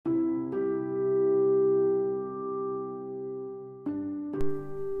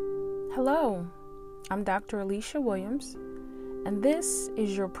Hello, I'm Dr. Alicia Williams, and this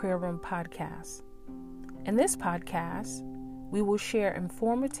is your Prayer Room Podcast. In this podcast, we will share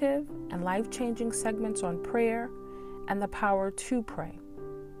informative and life-changing segments on prayer and the power to pray,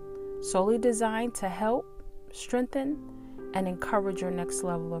 solely designed to help, strengthen, and encourage your next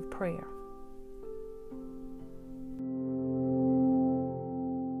level of prayer.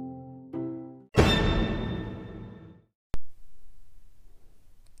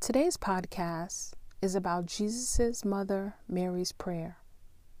 Today's podcast is about Jesus' mother, Mary's prayer.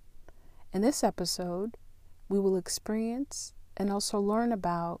 In this episode, we will experience and also learn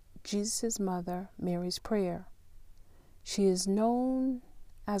about Jesus' mother, Mary's prayer. She is known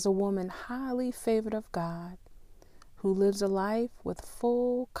as a woman highly favored of God who lives a life with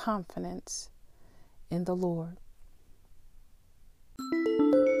full confidence in the Lord.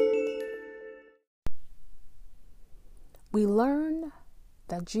 We learn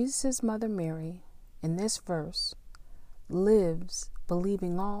that Jesus' mother Mary, in this verse, lives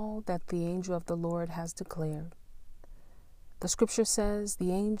believing all that the angel of the Lord has declared. The scripture says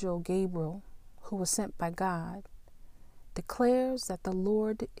the angel Gabriel, who was sent by God, declares that the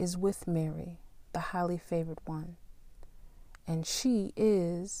Lord is with Mary, the highly favored one, and she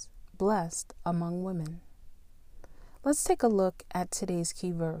is blessed among women. Let's take a look at today's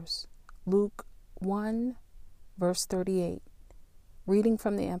key verse, Luke 1, verse 38. Reading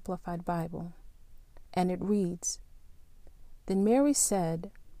from the Amplified Bible, and it reads, "Then Mary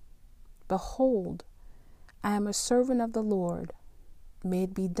said, 'Behold, I am a servant of the Lord. May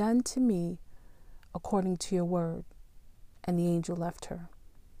it be done to me according to your word.' And the angel left her."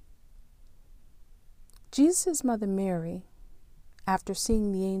 Jesus' mother Mary, after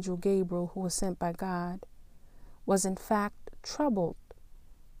seeing the angel Gabriel, who was sent by God, was in fact troubled,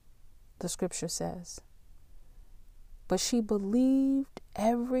 the scripture says. But she believed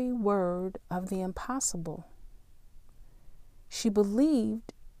every word of the impossible. She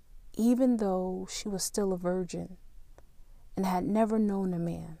believed even though she was still a virgin and had never known a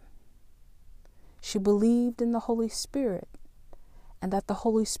man. She believed in the Holy Spirit and that the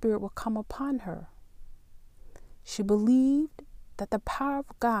Holy Spirit would come upon her. She believed that the power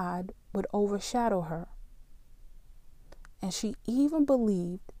of God would overshadow her. And she even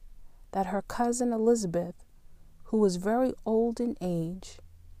believed that her cousin Elizabeth, who was very old in age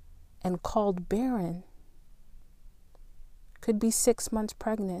and called barren, could be 6 months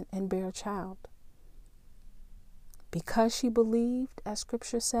pregnant and bear a child. Because she believed, as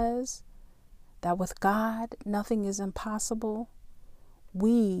scripture says, that with God nothing is impossible,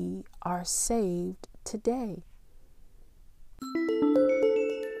 we are saved today.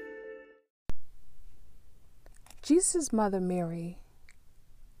 Jesus' mother Mary's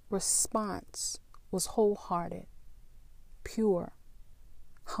response was wholehearted, pure,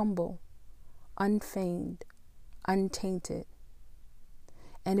 humble, unfeigned, untainted,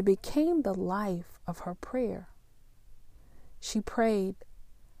 and it became the life of her prayer. She prayed,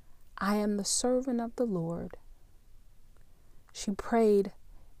 "I am the servant of the Lord." She prayed,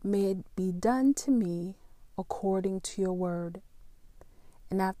 "May it be done to me according to your word."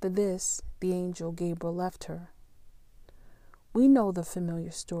 And after this, the angel Gabriel left her. We know the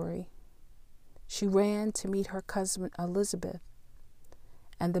familiar story. She ran to meet her cousin Elizabeth,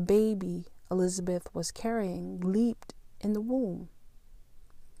 and the baby Elizabeth was carrying leaped in the womb.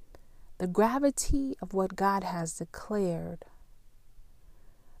 The gravity of what God has declared,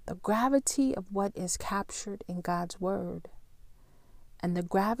 the gravity of what is captured in God's word, and the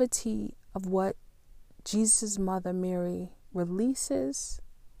gravity of what Jesus' mother Mary releases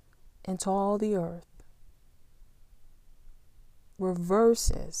into all the earth,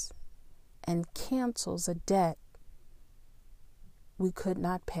 reverses and cancels a debt we could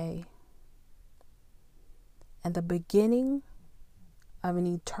not pay, and the beginning of an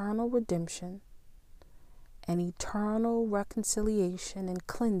eternal redemption, an eternal reconciliation and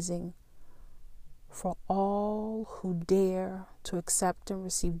cleansing for all who dare to accept and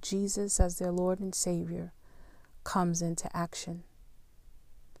receive Jesus as their Lord and Savior comes into action.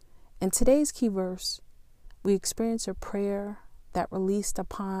 In today's key verse, we experience a prayer that released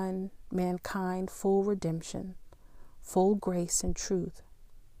upon mankind full redemption, full grace and truth.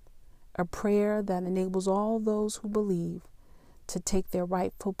 A prayer that enables all those who believe to take their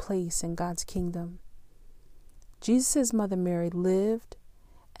rightful place in God's kingdom. Jesus' mother Mary lived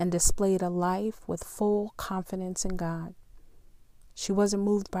and displayed a life with full confidence in God. She wasn't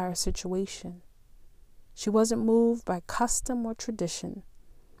moved by her situation. She wasn't moved by custom or tradition,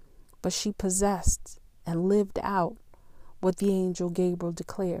 but she possessed and lived out what the angel Gabriel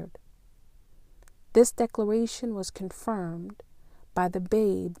declared. This declaration was confirmed by the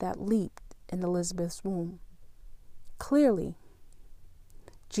babe that leaped in Elizabeth's womb. Clearly,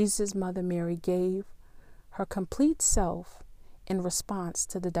 Jesus' mother Mary gave her complete self in response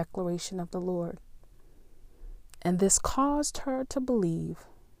to the declaration of the Lord. And this caused her to believe,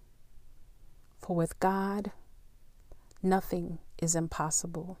 for with God, nothing is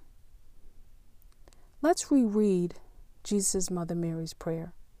impossible. Let's reread Jesus' mother Mary's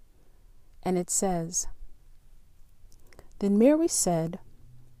prayer. And it says, "Then Mary said,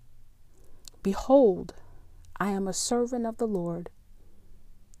 'Behold, I am a servant of the Lord.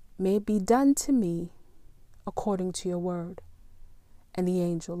 May it be done to me according to your word.' And the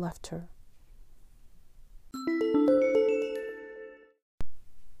angel left her."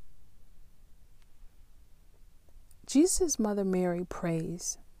 Jesus' mother Mary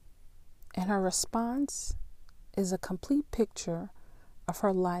prays, and her response is a complete picture of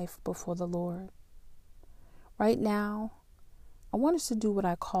her life before the Lord. Right now, I want us to do what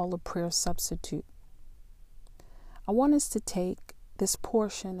I call a prayer substitute. I want us to take this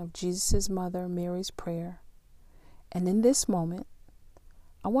portion of Jesus' mother Mary's prayer, and in this moment,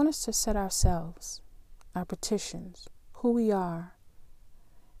 I want us to set ourselves, our petitions, who we are,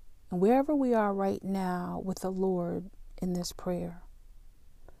 and wherever we are right now with the Lord in this prayer.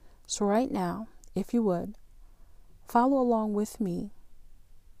 So right now, if you would, follow along with me,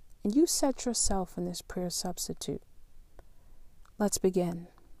 and you set yourself in this prayer substitute. Let's begin.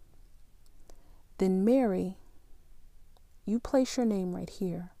 Then Mary, you place your name right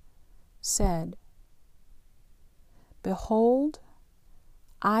here, said, "Behold,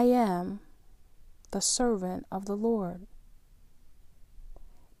 I am the servant of the Lord.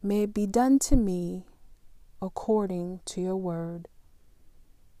 May it be done to me according to your word."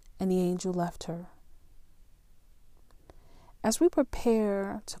 And the angel left her. As we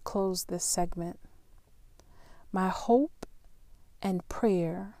prepare to close this segment, my hope and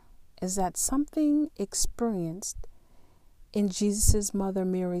prayer is that something experienced in Jesus' mother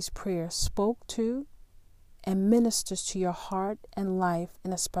Mary's prayer spoke to and ministers to your heart and life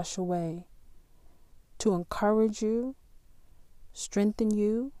in a special way, to encourage you, strengthen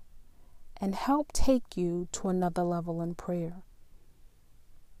you, and help take you to another level in prayer.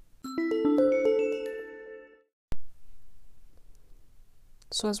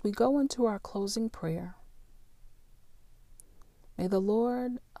 So as we go into our closing prayer, may the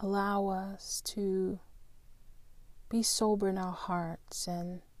Lord allow us to be sober in our hearts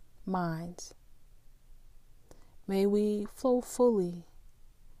and minds. May we flow fully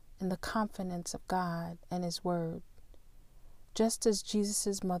in the confidence of God and His Word, just as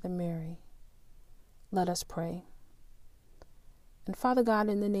Jesus' mother Mary. Let us pray. And Father God,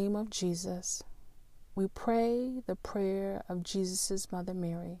 in the name of Jesus, we pray the prayer of Jesus' mother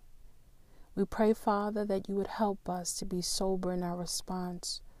Mary. We pray, Father, that you would help us to be sober in our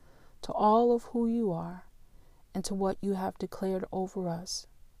response to all of who you are and to what you have declared over us.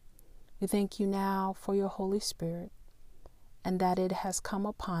 We thank you now for your Holy Spirit and that it has come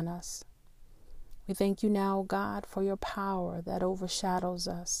upon us. We thank you now, God, for your power that overshadows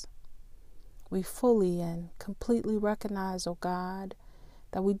us. We fully and completely recognize, O God,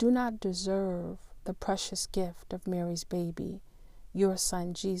 that we do not deserve the precious gift of Mary's baby, your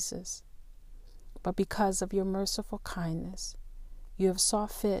Son Jesus. But because of your merciful kindness, you have saw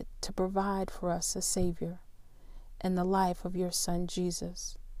fit to provide for us a Savior in the life of your Son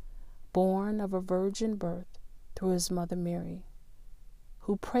Jesus, born of a virgin birth through his mother Mary,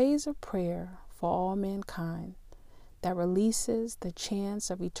 who prays a prayer for all mankind that releases the chance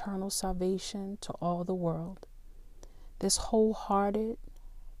of eternal salvation to all the world. This wholehearted,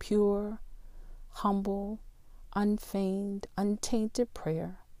 pure, humble, unfeigned, untainted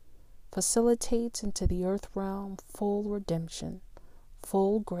prayer facilitates into the earth realm full redemption,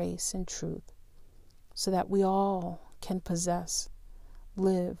 full grace and truth, so that we all can possess,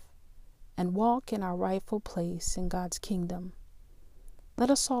 live, and walk in our rightful place in God's kingdom. Let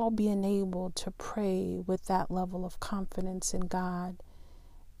us all be enabled to pray with that level of confidence in God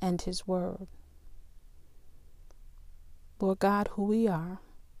and His Word. Lord God, who we are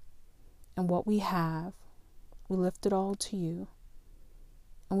and what we have, we lift it all to you.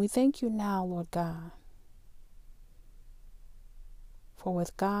 And we thank you now, Lord God, for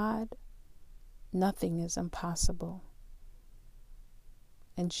with God, nothing is impossible.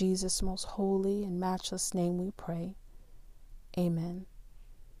 In Jesus' most holy and matchless name we pray. Amen.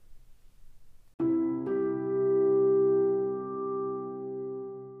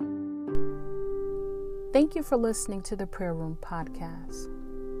 Thank you for listening to the Prayer Room Podcast.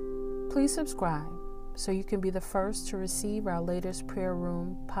 Please subscribe so you can be the first to receive our latest Prayer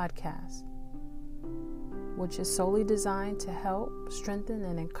Room podcast. which is solely designed to help, strengthen,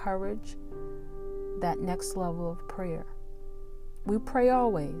 and encourage that next level of prayer. We pray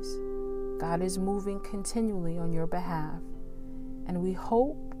always. God is moving continually on your behalf, and we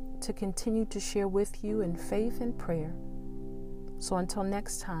hope to continue to share with you in faith and prayer. So until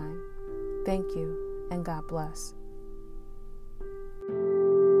next time, thank you and God bless.